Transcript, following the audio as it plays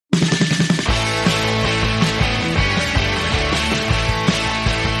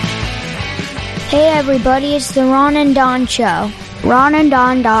Hey everybody, it's the Ron and Don Show.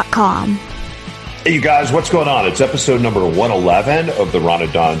 RonandDon.com. Hey you guys, what's going on? It's episode number 111 of the Ron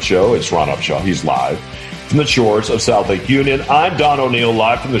and Don Show. It's Ron Upshaw. He's live from the shores of South Lake Union. I'm Don O'Neill,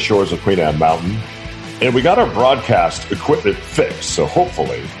 live from the shores of Queen Anne Mountain. And we got our broadcast equipment fixed, so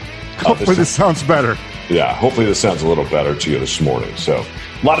hopefully this sounds better. Yeah, hopefully this sounds a little better to you this morning. So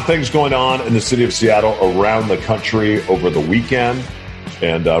a lot of things going on in the city of Seattle, around the country over the weekend.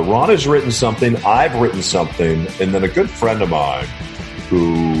 And Ron has written something, I've written something, and then a good friend of mine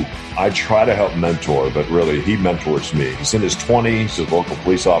who I try to help mentor, but really he mentors me. He's in his 20s, he's a local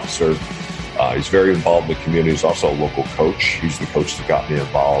police officer. He's very involved in the community. He's also a local coach. He's the coach that got me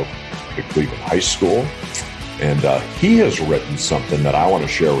involved at Cleveland High School. And he has written something that I want to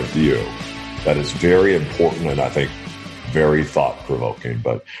share with you that is very important and I think very thought-provoking.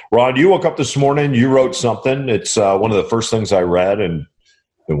 But Ron, you woke up this morning, you wrote something. It's one of the first things I read, and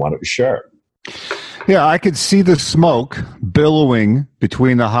why don't you share it? Yeah, I could see the smoke billowing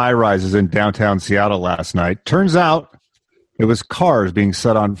between the high-rises in downtown Seattle last night. Turns out it was cars being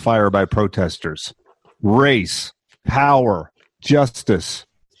set on fire by protesters. Race, power, justice,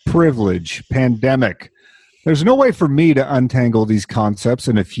 privilege, pandemic. There's no way for me to untangle these concepts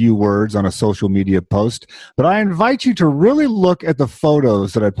in a few words on a social media post, but I invite you to really look at the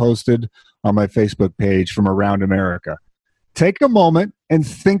photos that I posted on my Facebook page from around America. Take a moment and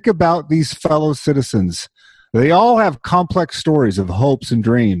think about these fellow citizens. They all have complex stories of hopes and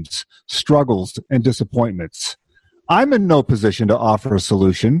dreams, struggles and disappointments. I'm in no position to offer a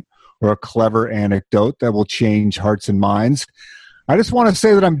solution or a clever anecdote that will change hearts and minds. I just want to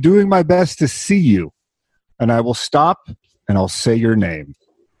say that I'm doing my best to see you, and I will stop and I'll say your name.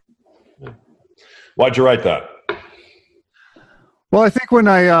 Why'd you write that? Well, I think when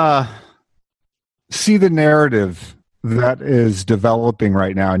I see the narrative that is developing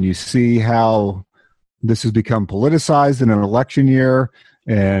right now, and you see how this has become politicized in an election year,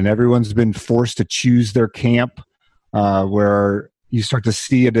 and everyone's been forced to choose their camp, where you start to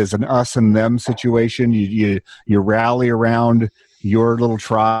see it as an us and them situation. You rally around your little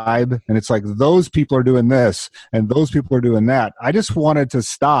tribe, and it's like those people are doing this and those people are doing that. I just wanted to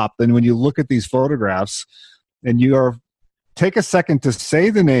stop. And when you look at these photographs and take a second to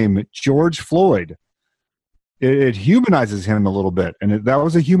say the name George Floyd, it humanizes him a little bit. And that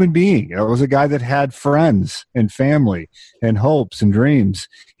was a human being. That was a guy that had friends and family and hopes and dreams.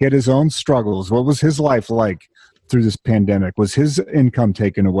 He had his own struggles. What was his life like through this pandemic? Was his income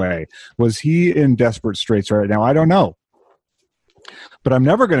taken away? Was he in desperate straits right now? I don't know. But I'm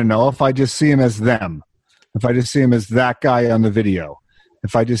never going to know if I just see him as them. If I just see him as that guy on the video.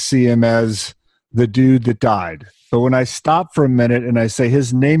 If I just see him as the dude that died. But when I stop for a minute and I say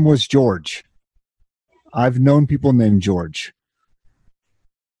his name was George, I've known people named George.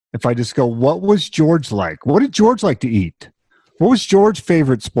 If I just go, what was George like? What did George like to eat? What was George's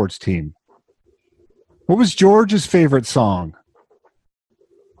favorite sports team? What was George's favorite song?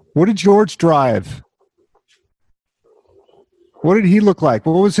 What did George drive? What did he look like?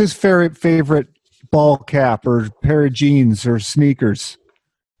 What was his favorite ball cap or pair of jeans or sneakers?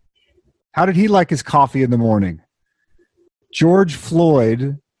 How did he like his coffee in the morning? George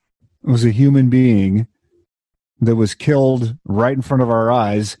Floyd was a human being that was killed right in front of our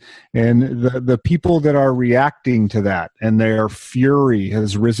eyes, and the people that are reacting to that and their fury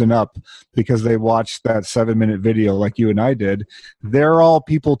has risen up because they watched that 7-minute video like you and I did. They're all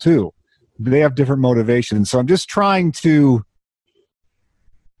people too. They have different motivations. So I'm just trying to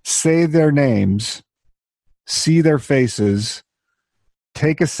say their names, see their faces,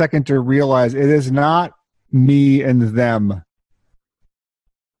 take a second to realize it is not me and them,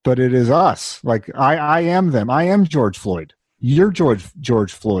 but it is us. Like I am them. I am George Floyd. You're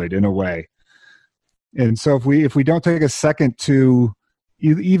George Floyd in a way. And so if we don't take a second to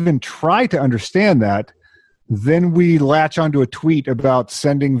even try to understand that, then we latch onto a tweet about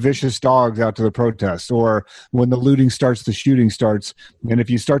sending vicious dogs out to the protest, or when the looting starts, the shooting starts. And if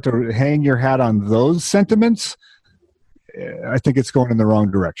you start to hang your hat on those sentiments, I think it's going in the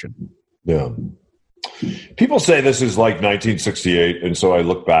wrong direction. Yeah. People say this is like 1968, and so I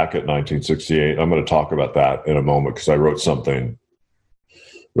look back at 1968. I'm going to talk about that in a moment because I wrote something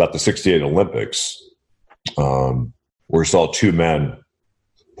about the 68 Olympics where we saw two men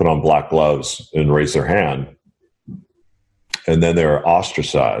put on black gloves and raise their hand, and then they were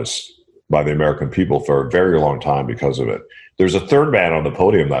ostracized by the American people for a very long time because of it. There's a third man on the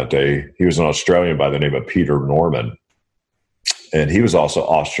podium that day. He was an Australian by the name of Peter Norman, and he was also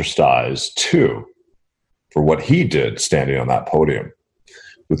ostracized too for what he did standing on that podium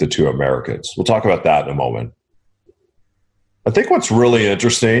with the two Americans. We'll talk about that in a moment. I think what's really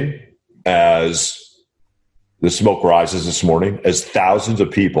interesting as the smoke rises this morning, as thousands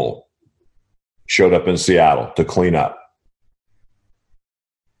of people showed up in Seattle to clean up.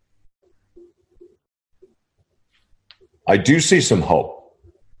 I do see some hope.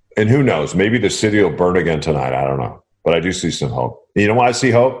 And who knows, maybe the city will burn again tonight. I don't know. But I do see some hope. You know why I see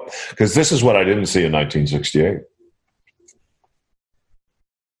hope? Because this is what I didn't see in 1968.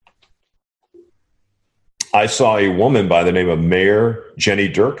 I saw a woman by the name of Mayor Jenny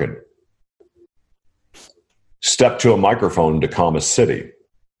Durkan step to a microphone to calm a city.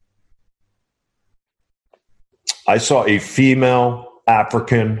 I saw a female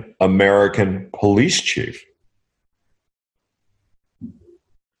African American police chief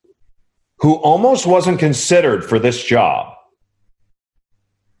who almost wasn't considered for this job.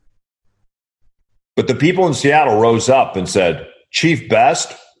 But the people in Seattle rose up and said, Chief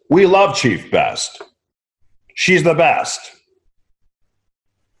Best, we love Chief Best. She's the best.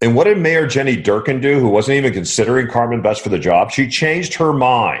 And what did Mayor Jenny Durkan do, who wasn't even considering Carmen Best for the job? She changed her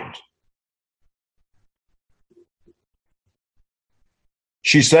mind.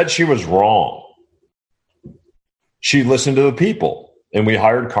 She said she was wrong. She listened to the people. And we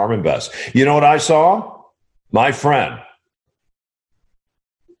hired Carmen Best. You know what I saw? My friend.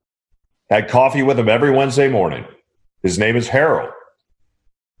 Had coffee with him every Wednesday morning. His name is Harold.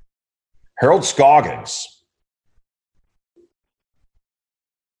 Harold Scoggins.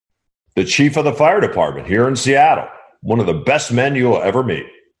 The chief of the fire department here in Seattle. One of the best men you will ever meet.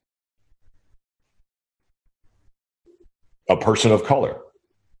 A person of color.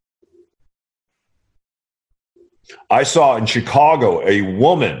 I saw in Chicago a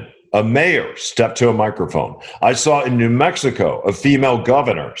woman, a mayor, step to a microphone. I saw in New Mexico a female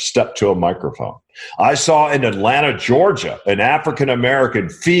governor step to a microphone. I saw in Atlanta, Georgia, an African-American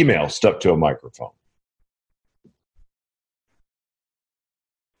female step to a microphone.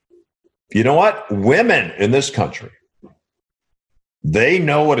 You know what? Women in this country, they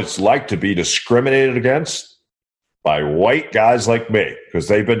know what it's like to be discriminated against by white guys like me, because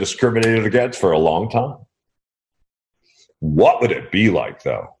they've been discriminated against for a long time. What would it be like,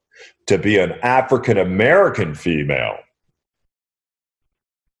 though, to be an African-American female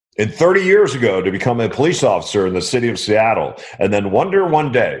and 30 years ago to become a police officer in the city of Seattle and then wonder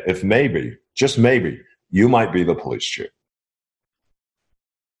one day if maybe, just maybe, you might be the police chief?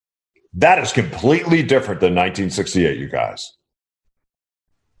 That is completely different than 1968, you guys.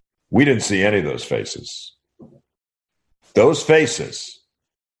 We didn't see any of those faces. Those faces,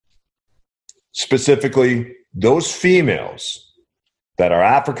 specifically those females that are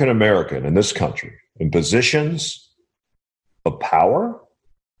African American in this country in positions of power,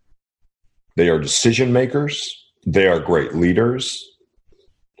 they are decision makers, they are great leaders.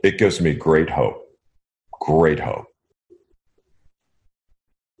 It gives me great hope. Great hope.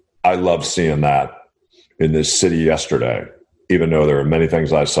 I love seeing that in this city yesterday, even though there are many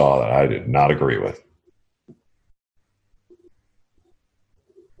things I saw that I did not agree with.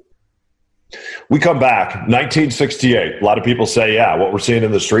 We come back, 1968. A lot of people say, yeah, what we're seeing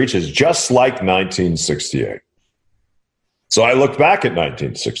in the streets is just like 1968. So I looked back at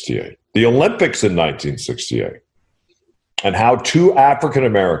 1968, the Olympics in 1968, and how two African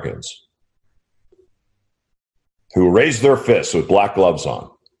Americans who raised their fists with black gloves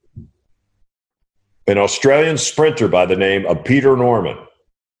on, an Australian sprinter by the name of Peter Norman,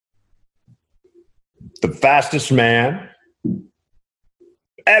 the fastest man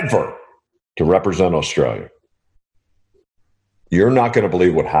ever to represent Australia. You're not going to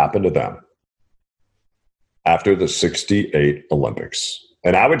believe what happened to them after the 68 Olympics.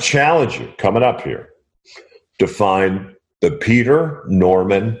 And I would challenge you coming up here to find the Peter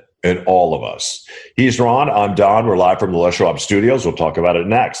Norman in all of us. He's Ron. I'm Don. We're live from the Les Schwab Studios. We'll talk about it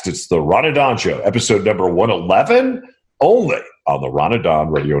next. It's the Ron and Don Show, episode number 111, only on the Ron and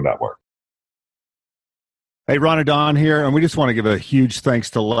Don Radio Network. Hey, Ron and Don here, and we just want to give a huge thanks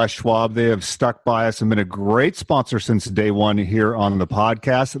to Les Schwab. They have stuck by us and been a great sponsor since day one here on the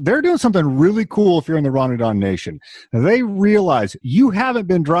podcast. They're doing something really cool if you're in the Ron and Don Nation. They realize you haven't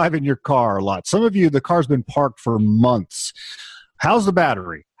been driving your car a lot. Some of you, the car's been parked for months. How's the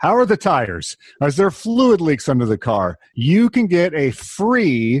battery? How are the tires? Is there fluid leaks under the car? You can get a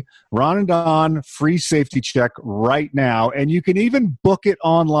free Ron and Don free safety check right now, and you can even book it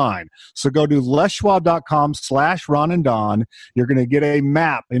online. So go to leschwab.com/Ron and Don. You're going to get a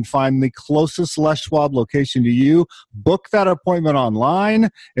map and find the closest Les Schwab location to you. Book that appointment online,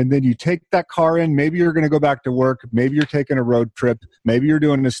 and then you take that car in. Maybe you're going to go back to work. Maybe you're taking a road trip. Maybe you're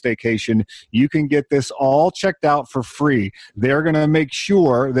doing a staycation. You can get this all checked out for free. They're going to make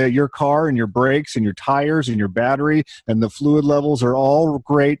sure that your car and your brakes and your tires and your battery and the fluid levels are all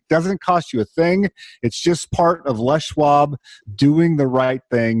great. Doesn't cost you a thing. It's just part of Les Schwab doing the right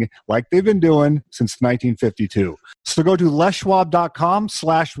thing like they've been doing since 1952. So go to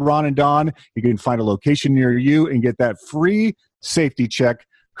leschwab.com/Ron and Don. You can find a location near you and get that free safety check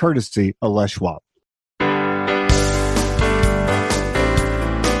courtesy of Les Schwab.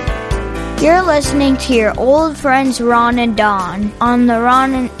 You're listening to your old friends Ron and Don on the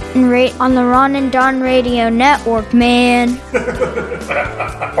Ron and Don Radio Network, man.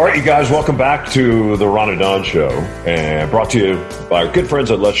 All right, you guys, welcome back to the Ron and Don Show, and brought to you by our good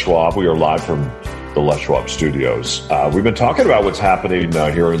friends at Les Schwab. We are live from the Les Schwab studios. We've been talking about what's happening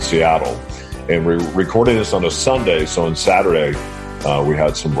here in Seattle, and we're recording this on a Sunday. So on Saturday, we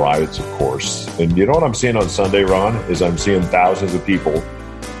had some riots, of course. And you know what I'm seeing on Sunday, Ron, is I'm seeing thousands of people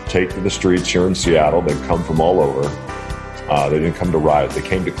take to the streets here in Seattle. They've come from all over. They didn't come to riot. They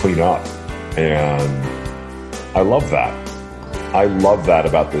came to clean up. And I love that. I love that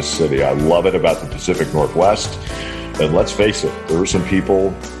about this city. I love it about the Pacific Northwest. And let's face it, there were some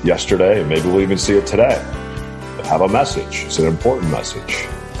people yesterday, and maybe we'll even see it today, that have a message. It's an important message.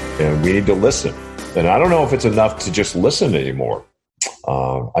 And we need to listen. And I don't know if it's enough to just listen anymore.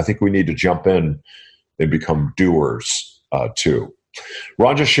 I think we need to jump in and become doers too.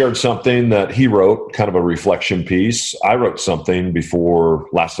 Ron just shared something that he wrote, kind of a reflection piece. I wrote something before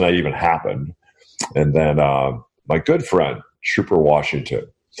last night even happened. And then my good friend, Trooper Washington,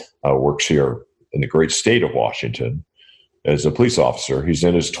 works here in the great state of Washington as a police officer. He's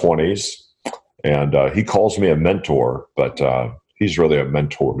in his 20s, and he calls me a mentor, but he's really a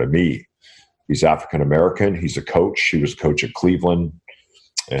mentor to me. He's African-American. He's a coach. He was a coach at Cleveland,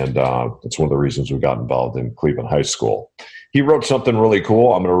 and that's one of the reasons we got involved in Cleveland High School. He wrote something really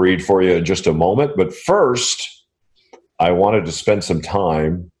cool. I'm going to read for you in just a moment. But first, I wanted to spend some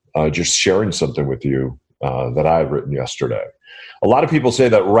time just sharing something with you that I had written yesterday. A lot of people say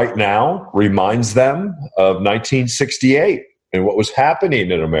that Right Now reminds them of 1968 and what was happening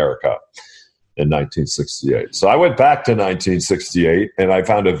in America in 1968. So I went back to 1968, and I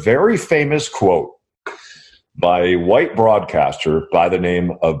found a very famous quote by a white broadcaster by the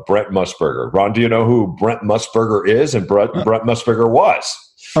name of Brent Musburger. Ron, do you know who Brent Musburger is and Brent Musburger was?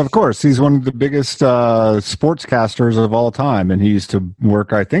 Of course. He's one of the biggest sportscasters of all time, and he used to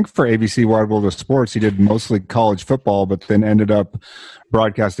work, I think, for ABC Wide World of Sports. He did mostly college football, but then ended up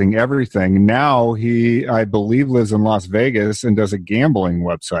broadcasting everything. Now he, I believe, lives in Las Vegas and does a gambling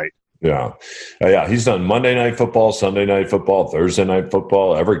website. Yeah. He's done Monday Night Football, Sunday Night Football, Thursday Night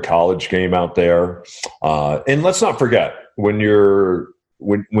Football, every college game out there. And let's not forget, when you're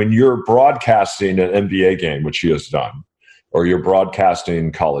broadcasting an NBA game, which he has done, or you're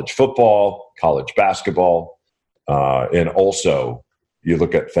broadcasting college football, college basketball, and also you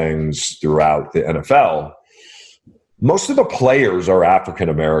look at things throughout the NFL, most of the players are African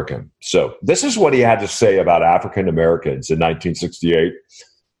American. So this is what he had to say about African Americans in 1968.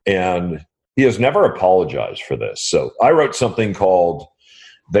 And he has never apologized for this. So I wrote something called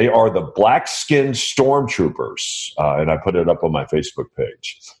 "They Are the Black-Skinned Stormtroopers," and I put it up on my Facebook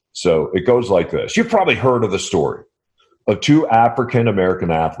page. So it goes like this. You've probably heard of the story of two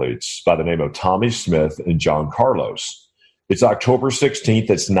African-American athletes by the name of Tommy Smith and John Carlos. It's October 16th.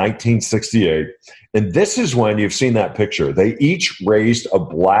 It's 1968. And this is when you've seen that picture. They each raised a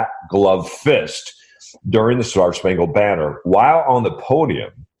black gloved fist during the Star-Spangled Banner while on the podium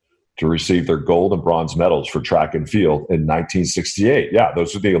to receive their gold and bronze medals for track and field in 1968. Yeah,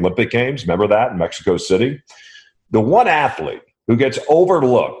 those are the Olympic Games. Remember that in Mexico City? The one athlete who gets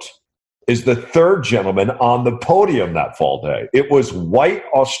overlooked is the third gentleman on the podium that fall day. It was white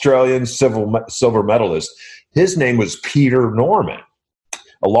Australian silver medalist. His name was Peter Norman.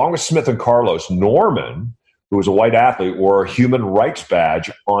 Along with Smith and Carlos, Norman, who was a white athlete, wore a human rights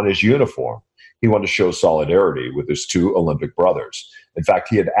badge on his uniform. He wanted to show solidarity with his two Olympic brothers. In fact,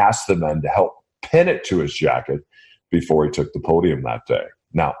 he had asked the men to help pin it to his jacket before he took the podium that day.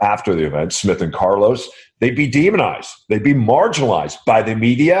 Now, after the event, Smith and Carlos, they'd be demonized. They'd be marginalized by the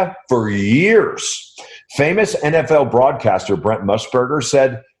media for years. Famous NFL broadcaster Brent Musburger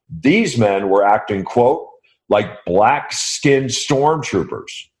said these men were acting, quote, like black-skinned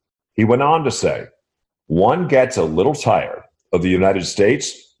stormtroopers. He went on to say, one gets a little tired of the United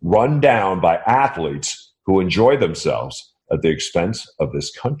States run down by athletes who enjoy themselves at the expense of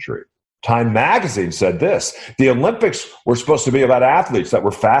this country. Time magazine said this: the Olympics were supposed to be about athletes that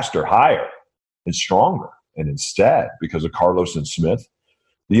were faster, higher, and stronger. And instead, because of Carlos and Smith,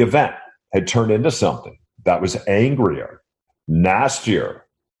 the event had turned into something that was angrier, nastier,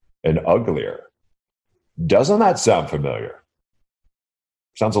 and uglier. Doesn't that sound familiar?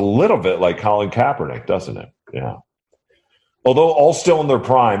 Sounds a little bit like Colin Kaepernick, doesn't it? Yeah. Although all still in their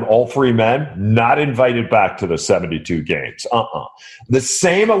prime, all three men not invited back to the 72 games. The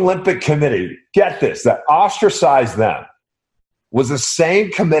same Olympic committee, get this, that ostracized them was the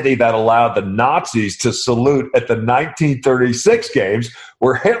same committee that allowed the Nazis to salute at the 1936 games,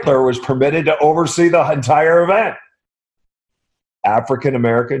 where Hitler was permitted to oversee the entire event.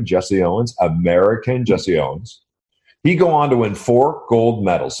 African-American Jesse Owens, American Jesse Owens. He'd go on to win 4 gold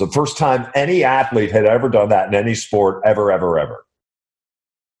medals, the first time any athlete had ever done that in any sport ever.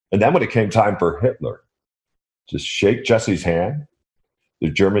 And then when it came time for Hitler to shake Jesse's hand, the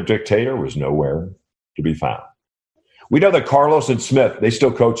German dictator was nowhere to be found. We know that Carlos and Smith, they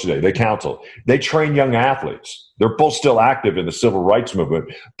still coach today. They counsel. They train young athletes. They're both still active in the civil rights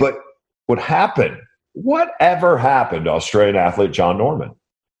movement. But whatever happened to Australian athlete John Norman?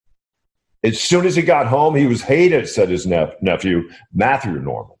 As soon as he got home, he was hated, said his nephew, Matthew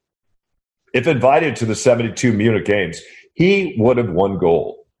Norman. If invited to the 72 Munich Games, he would have won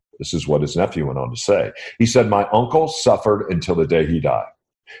gold. This is what his nephew went on to say. He said, "My uncle suffered until the day he died."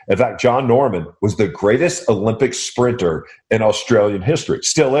 In fact, John Norman was the greatest Olympic sprinter in Australian history,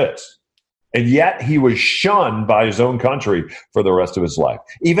 still is. And yet he was shunned by his own country for the rest of his life.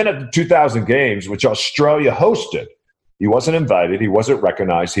 Even at the 2000 Games, which Australia hosted, he wasn't invited, he wasn't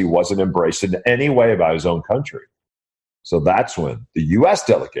recognized, he wasn't embraced in any way by his own country. So that's when the U.S.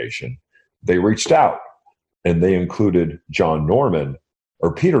 delegation, they reached out and they included John Norman,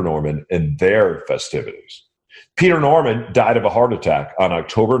 or Peter Norman, in their festivities. Peter Norman died of a heart attack on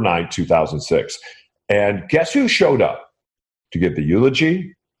October 9, 2006. And guess who showed up to give the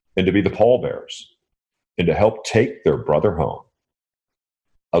eulogy and to be the pallbearers and to help take their brother home?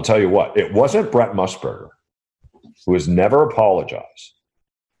 I'll tell you what, it wasn't Brett Musburger, who has never apologized.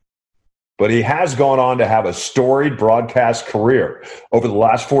 But he has gone on to have a storied broadcast career over the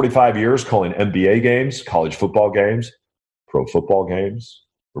last 45 years, calling NBA games, college football games, pro football games,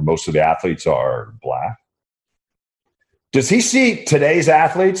 where most of the athletes are black. Does he see today's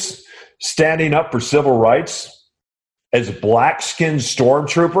athletes standing up for civil rights as black-skinned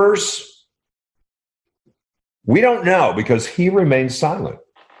stormtroopers? We don't know, because he remains silent.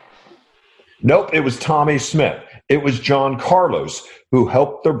 Nope, it was Tommy Smith. It was John Carlos who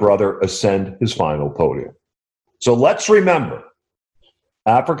helped their brother ascend his final podium. So let's remember,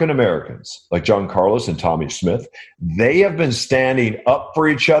 African Americans like John Carlos and Tommy Smith, they have been standing up for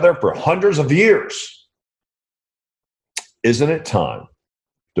each other for hundreds of years. Isn't it time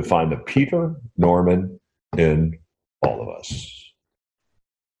to find the Peter Norman in all of us?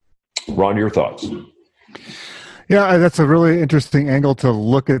 Ron, your thoughts? Yeah, that's a really interesting angle to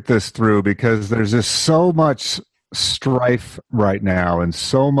look at this through, because there's just so much strife right now and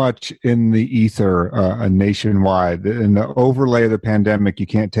so much in the ether nationwide. In the overlay of the pandemic, you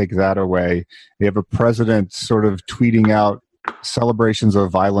can't take that away. You have a president sort of tweeting out celebrations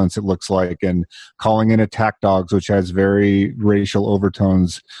of violence, it looks like, and calling in attack dogs, which has very racial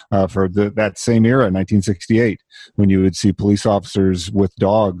overtones for that same era, 1968, when you would see police officers with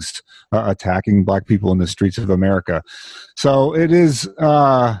dogs attacking black people in the streets of America. So it is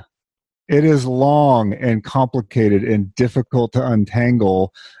long and complicated and difficult to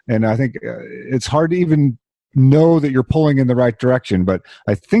untangle, and I think it's hard to even know that you're pulling in the right direction. But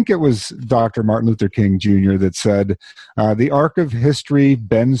I think it was Dr. Martin Luther King Jr. that said, the arc of history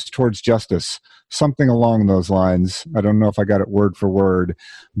bends towards justice, something along those lines. I don't know if I got it word for word,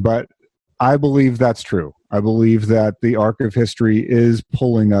 but I believe that's true. I believe that the arc of history is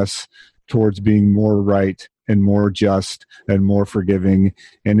pulling us towards being more right and more just and more forgiving.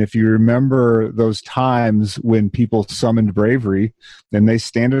 And if you remember those times when people summoned bravery, and they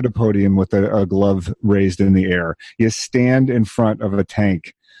stand at a podium with a glove raised in the air, you stand in front of a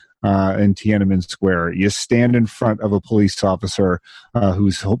tank in Tiananmen Square, you stand in front of a police officer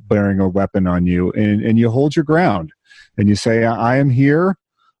who's bearing a weapon on you, and you hold your ground and you say, I am here,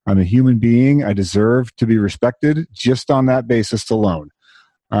 I'm a human being, I deserve to be respected, just on that basis alone.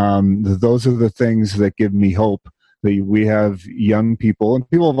 Those are the things that give me hope, that we have young people and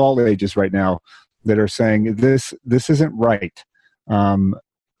people of all ages right now that are saying this isn't right.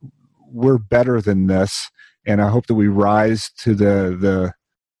 We're better than this, and I hope that we rise to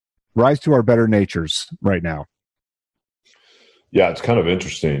rise to our better natures right now. Yeah, it's kind of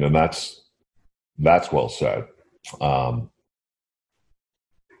interesting, and that's well said.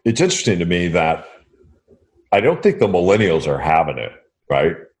 It's interesting to me that I don't think the millennials are having it.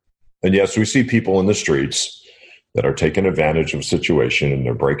 Right? And yes, we see people in the streets that are taking advantage of a situation, and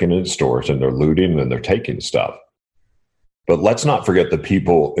they're breaking into stores and they're looting and they're taking stuff. But let's not forget the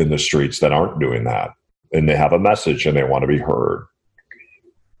people in the streets that aren't doing that, and they have a message and they want to be heard.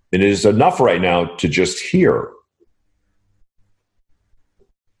 And it is enough right now to just hear.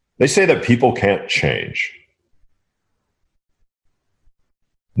 They say that people can't change.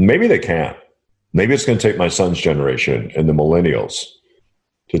 Maybe they can't. Maybe it's going to take my son's generation and the millennials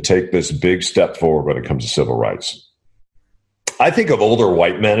to take this big step forward when it comes to civil rights. I think of older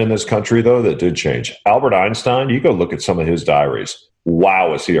white men in this country, though, that did change. Albert Einstein, you go look at some of his diaries.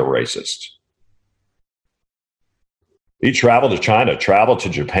 Wow, is he a racist? He traveled to China, traveled to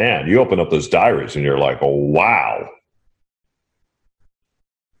Japan. You open up those diaries and you're like, oh, wow.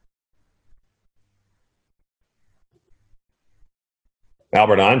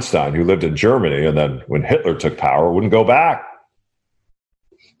 Albert Einstein, who lived in Germany, and then when Hitler took power, wouldn't go back.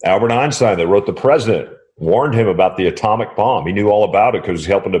 Albert Einstein, that wrote The President, warned him about the atomic bomb. He knew all about it because he was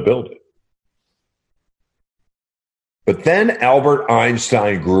helping to build it. But then Albert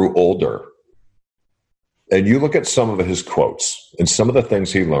Einstein grew older. And you look at some of his quotes and some of the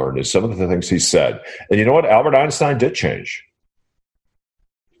things he learned and some of the things he said. And you know what? Albert Einstein did change.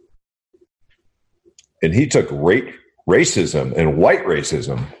 And he took racism and white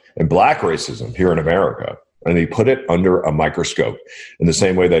racism and black racism here in America, and he put it under a microscope in the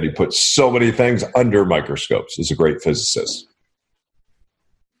same way that he put so many things under microscopes. He's a great physicist.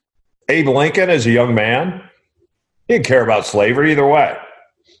 Abe Lincoln, as a young man, he didn't care about slavery either way.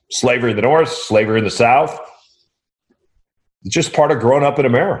 Slavery in the North, slavery in the South. It's just part of growing up in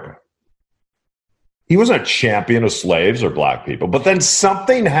America. He wasn't a champion of slaves or black people, but then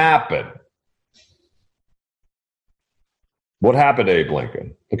something happened. What happened to Abe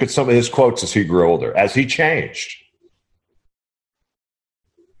Lincoln? Look at some of his quotes as he grew older, as he changed.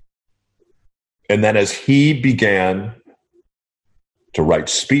 And then as he began to write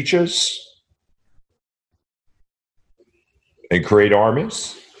speeches and create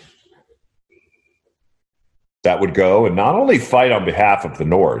armies that would go and not only fight on behalf of the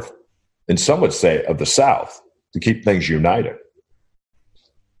North, and some would say of the South, to keep things united,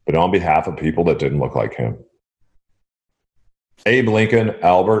 but on behalf of people that didn't look like him. Abe Lincoln,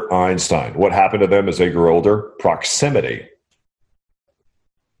 Albert Einstein. What happened to them as they grew older? Proximity.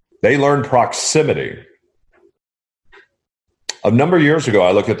 They learned proximity. A number of years ago,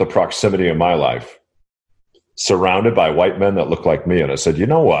 I looked at the proximity in my life, surrounded by white men that looked like me, and I said, you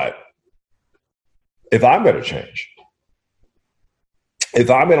know what? If I'm going to change, if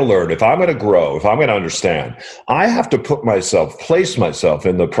I'm going to learn, if I'm going to grow, if I'm going to understand, I have to place myself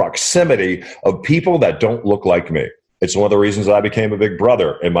in the proximity of people that don't look like me. It's one of the reasons I became a big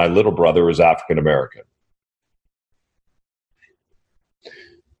brother, and my little brother is African American.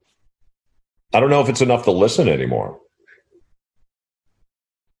 I don't know if it's enough to listen anymore.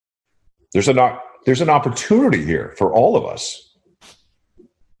 There's an opportunity here for all of us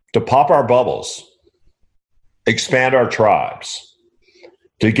to pop our bubbles, expand our tribes,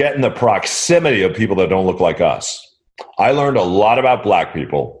 to get in the proximity of people that don't look like us. I learned a lot about black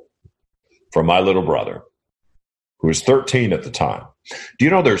people from my little brother, who was 13 at the time. Do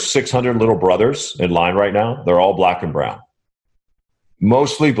you know there's 600 little brothers in line right now? They're all black and brown.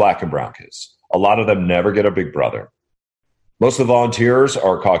 Mostly black and brown kids. A lot of them never get a big brother. Most of the volunteers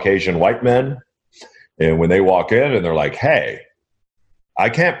are Caucasian white men. And when they walk in and they're like, hey, I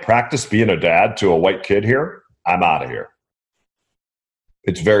can't practice being a dad to a white kid here, I'm out of here.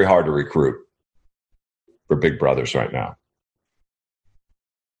 It's very hard to recruit for big brothers right now.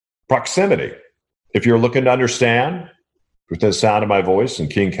 Proximity. If you're looking to understand, with the sound of my voice in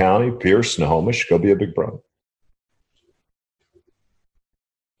King County, Pierce, Snohomish, go be a big brother.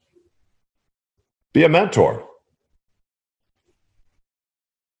 Be a mentor.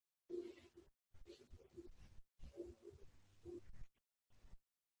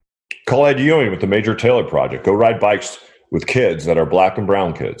 Call Ed Ewing with the Major Taylor Project. Go ride bikes with kids that are black and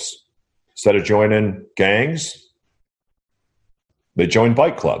brown kids. Instead of joining gangs, they join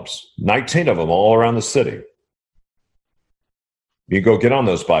bike clubs, 19 of them all around the city. You go get on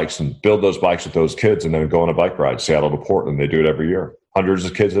those bikes and build those bikes with those kids and then go on a bike ride, Seattle to Portland. They do it every year. Hundreds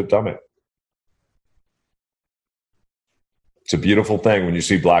of kids have done it. It's a beautiful thing when you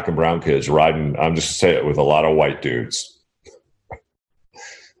see black and brown kids riding, I'm just saying it, with a lot of white dudes.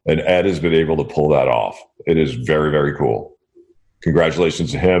 And Ed has been able to pull that off. It is very, very cool.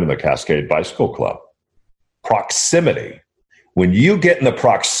 Congratulations to him and the Cascade Bicycle Club. Proximity. When you get in the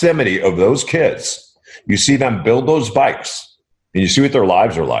proximity of those kids, you see them build those bikes, and you see what their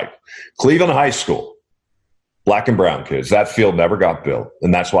lives are like. Cleveland High School, black and brown kids, that field never got built.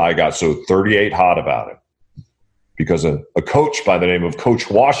 And that's why I got so 38 hot about it. Because a coach by the name of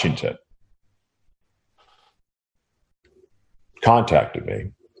Coach Washington contacted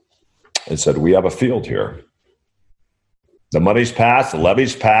me and said, we have a field here The money's passed. The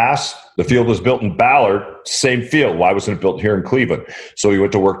levy's passed. The field was built in Ballard, same field. Why wasn't it built here in Cleveland? So he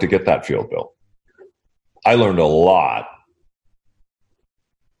went to work to get that field built. I learned a lot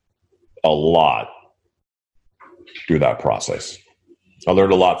through that process. I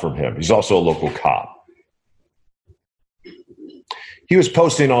learned a lot from him. He's also a local cop. He was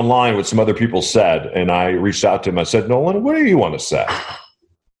posting online what some other people said, and I reached out to him. I said, Nolan, what do you want to say?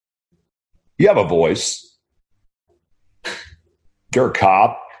 You have a voice. You're a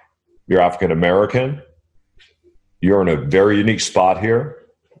cop. You're African American. You're in a very unique spot here.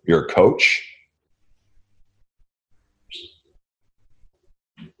 You're a coach.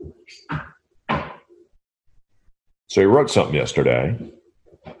 So he wrote something yesterday.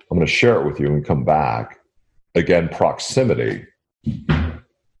 I'm going to share it with you when we come back. Again, proximity.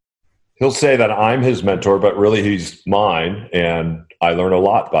 He'll say that I'm his mentor, but really he's mine, and I learn a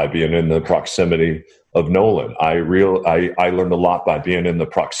lot by being in the proximity of Nolan. I learned a lot by being in the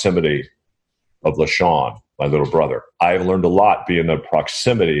proximity of LaShawn, my little brother. I learned a lot being in the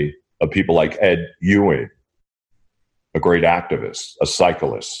proximity of people like Ed Ewing, a great activist, a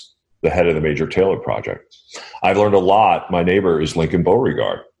cyclist, the head of the Major Taylor Project. I've learned a lot. My neighbor is Lincoln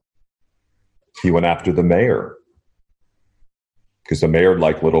Beauregard. He went after the mayor because the mayor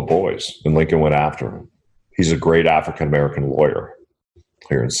liked little boys, and Lincoln went after him. He's a great African-American lawyer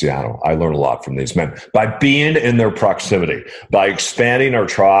here in Seattle. I learned a lot from these men by being in their proximity, by expanding our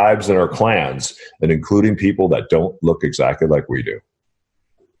tribes and our clans, and including people that don't look exactly like we do.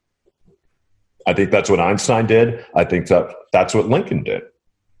 I think that's what Einstein did. I think that's what Lincoln did.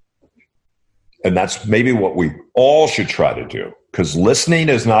 And that's maybe what we all should try to do, because listening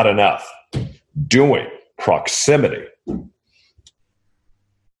is not enough. Doing, proximity.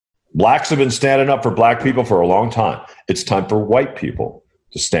 Blacks have been standing up for black people for a long time. It's time for white people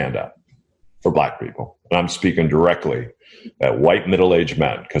to stand up for black people. And I'm speaking directly at white middle-aged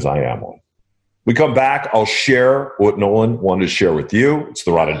men, because I am one. We come back, I'll share what Nolan wanted to share with you. It's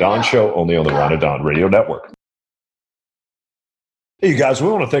the Ron and Don Show, only on the Ron and Don Radio Network. Hey, you guys, we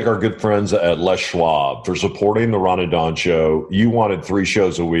want to thank our good friends at Les Schwab for supporting the Ron and Don Show. You wanted 3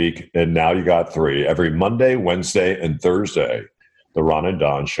 shows a week, and now you got 3. Every Monday, Wednesday, and Thursday, the Ron and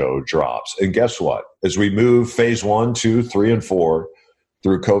Don Show drops. And guess what? As we move phase 1, 2, 3, and 4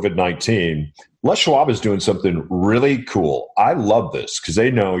 through COVID-19, Les Schwab is doing something really cool. I love this because they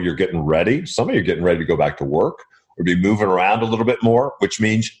know you're getting ready. Some of you are getting ready to go back to work or be moving around a little bit more, which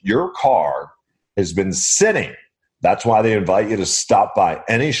means your car has been sitting. That's why they invite you to stop by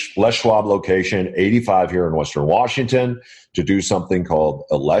any Les Schwab location, 85 here in Western Washington, to do something called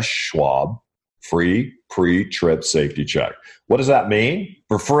a Les Schwab free pre-trip safety check. What does that mean?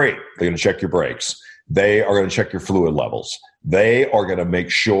 For free. They're going to check your brakes. They are going to check your fluid levels. They are going to make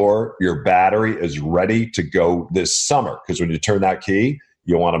sure your battery is ready to go this summer, because when you turn that key,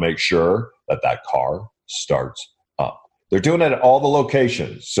 you want to make sure that that car starts up. They're doing it at all the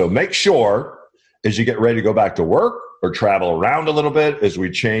locations. So make sure as you get ready to go back to work or travel around a little bit as we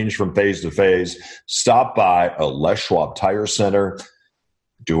change from phase to phase, stop by a Les Schwab Tire Center,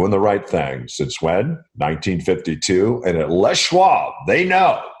 doing the right thing. Since when? 1952. And at Les Schwab, they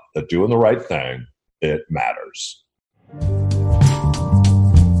know that doing the right thing, it matters.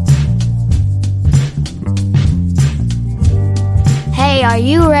 Hey, are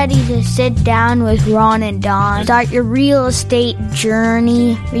you ready to sit down with Ron and Don? Start your real estate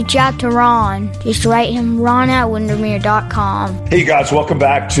journey? Reach out to Ron. Just write him ron@windermere.com. Hey guys, welcome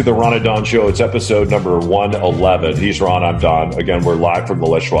back to the Ron and Don Show. It's episode number 111. He's Ron, I'm Don. Again, we're live from the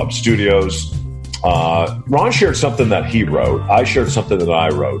Les Schwab studios. Ron shared something that he wrote. I shared something that I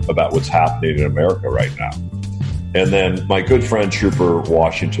wrote about what's happening in America right now. And then my good friend Trooper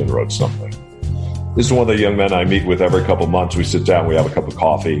Washington wrote something. This is one of the young men I meet with every couple months. We sit down, we have a cup of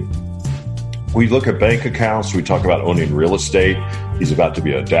coffee. We look at bank accounts. We talk about owning real estate. He's about to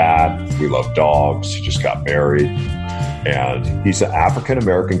be a dad. We love dogs. He just got married. And he's an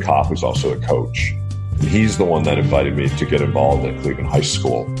African-American cop who's also a coach. And he's the one that invited me to get involved at Cleveland High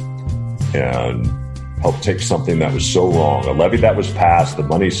School and help take something that was so wrong. A levy that was passed, the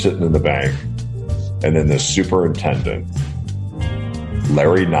money's sitting in the bank. And then the superintendent,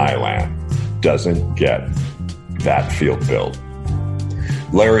 Larry Nyland, doesn't get that field built.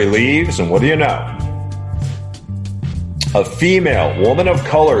 Larry leaves, and what do you know? A female woman of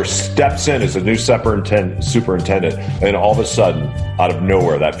color steps in as a new superintendent, and all of a sudden, out of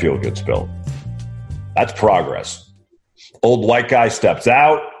nowhere, that field gets built. That's progress. Old white guy steps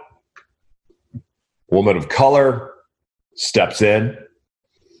out. Woman of color steps in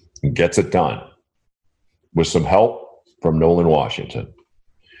and gets it done with some help from Nolan Washington.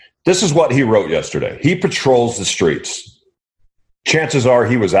 This is what he wrote yesterday. He patrols the streets. chances are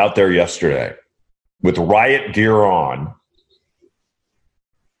he was out there yesterday with riot gear on,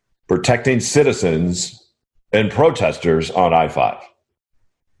 protecting citizens and protesters on I-5.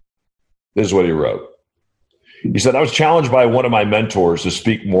 This is what he wrote. He said, I was challenged by one of my mentors to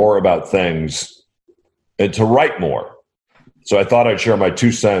speak more about things and to write more. So I thought I'd share my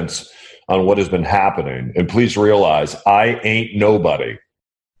 2 cents on what has been happening. And please realize, I ain't nobody.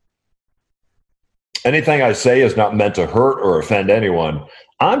 Anything I say is not meant to hurt or offend anyone.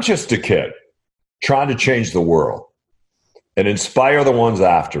 I'm just a kid trying to change the world and inspire the ones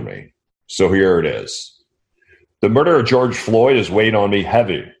after me. So here it is. The murder of George Floyd has weighed on me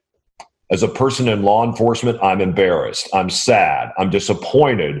heavy. As a person in law enforcement, I'm embarrassed. I'm sad. I'm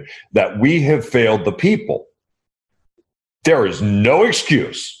disappointed that we have failed the people. There is no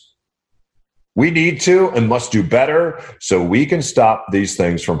excuse. We need to and must do better so we can stop these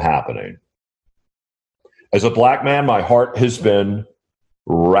things from happening. As a black man, my heart has been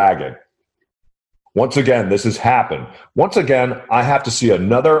ragged. Once again, this has happened. Once again, I have to see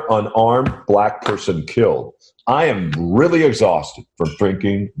another unarmed black person killed. I am really exhausted from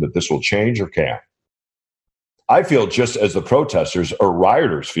thinking that this will change or can. I feel just as the protesters or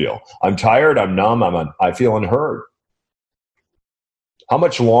rioters feel. I'm tired, I'm numb, I feel unheard. How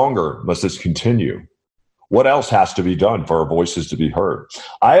much longer must this continue? What else has to be done for our voices to be heard?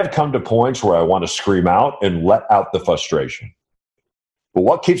 I have come to points where I want to scream out and let out the frustration. But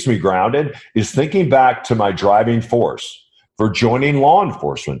what keeps me grounded is thinking back to my driving force for joining law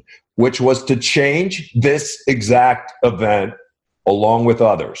enforcement, which was to change this exact event along with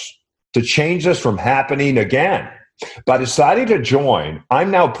others, to change this from happening again. By deciding to join,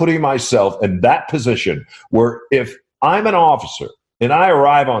 I'm now putting myself in that position where if I'm an officer and I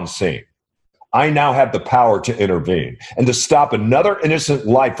arrive on scene, I now have the power to intervene and to stop another innocent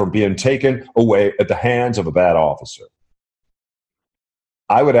life from being taken away at the hands of a bad officer.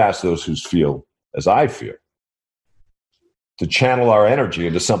 I would ask those who feel as I feel to channel our energy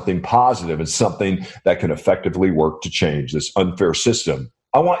into something positive and something that can effectively work to change this unfair system.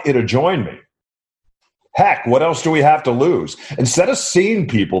 I want you to join me. Heck, what else do we have to lose? Instead of seeing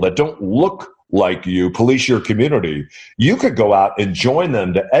people that don't look like you police your community, you could go out and join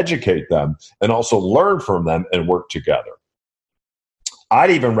them to educate them and also learn from them and work together.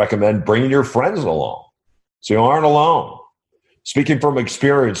 I'd even recommend bringing your friends along so you aren't alone. Speaking from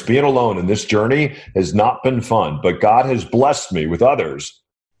experience, being alone in this journey has not been fun, but God has blessed me with others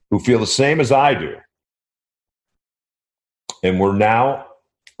who feel the same as I do. And we're now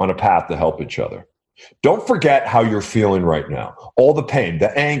on a path to help each other. Don't forget how you're feeling right now. All the pain,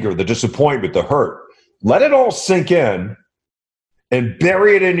 the anger, the disappointment, the hurt. Let it all sink in and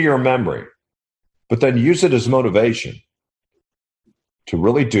bury it into your memory, but then use it as motivation to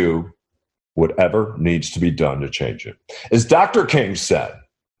really do whatever needs to be done to change it. As Dr. King said,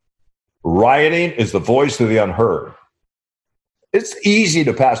 rioting is the voice of the unheard. It's easy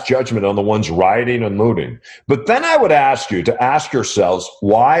to pass judgment on the ones rioting and looting. But then I would ask you to ask yourselves,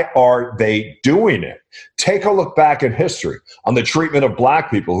 why are they doing it? Take a look back in history on the treatment of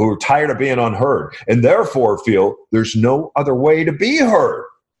black people who are tired of being unheard and therefore feel there's no other way to be heard.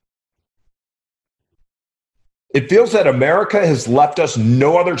 It feels that America has left us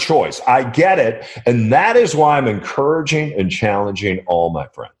no other choice. I get it. And that is why I'm encouraging and challenging all my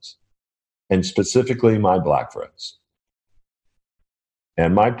friends, and specifically my black friends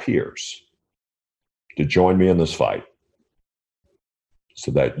and my peers, to join me in this fight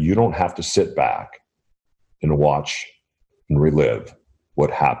so that you don't have to sit back and watch and relive what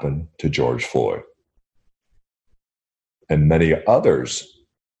happened to George Floyd and many others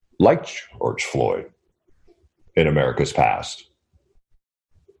like George Floyd in America's past.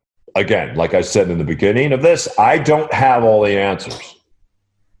 Again, like I said in the beginning of this, I don't have all the answers,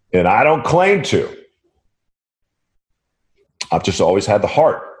 and I don't claim to. I've just always had the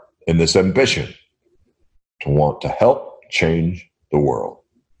heart and this ambition to want to help change the world.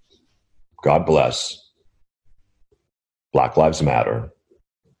 God bless. Black Lives Matter.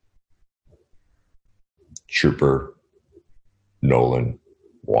 Trooper Nolan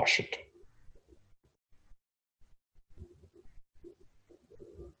Washington.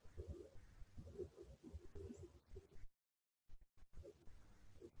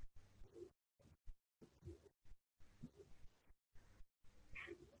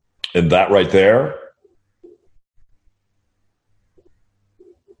 And that right there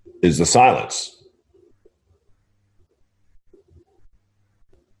is the silence.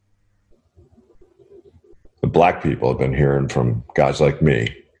 The black people have been hearing from guys like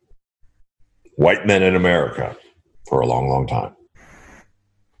me, white men in America, for a long, long time.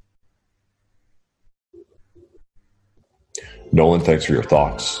 Nolan, thanks for your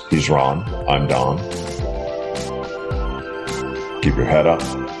thoughts. He's Ron. I'm Don. Keep your head up,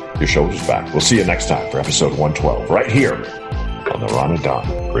 your shoulders back. We'll see you next time for episode 112, right here on the Ron and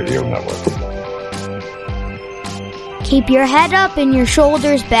Don Radio Network. Keep your head up and your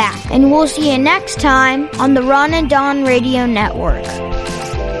shoulders back. And we'll see you next time on the Ron and Don Radio Network.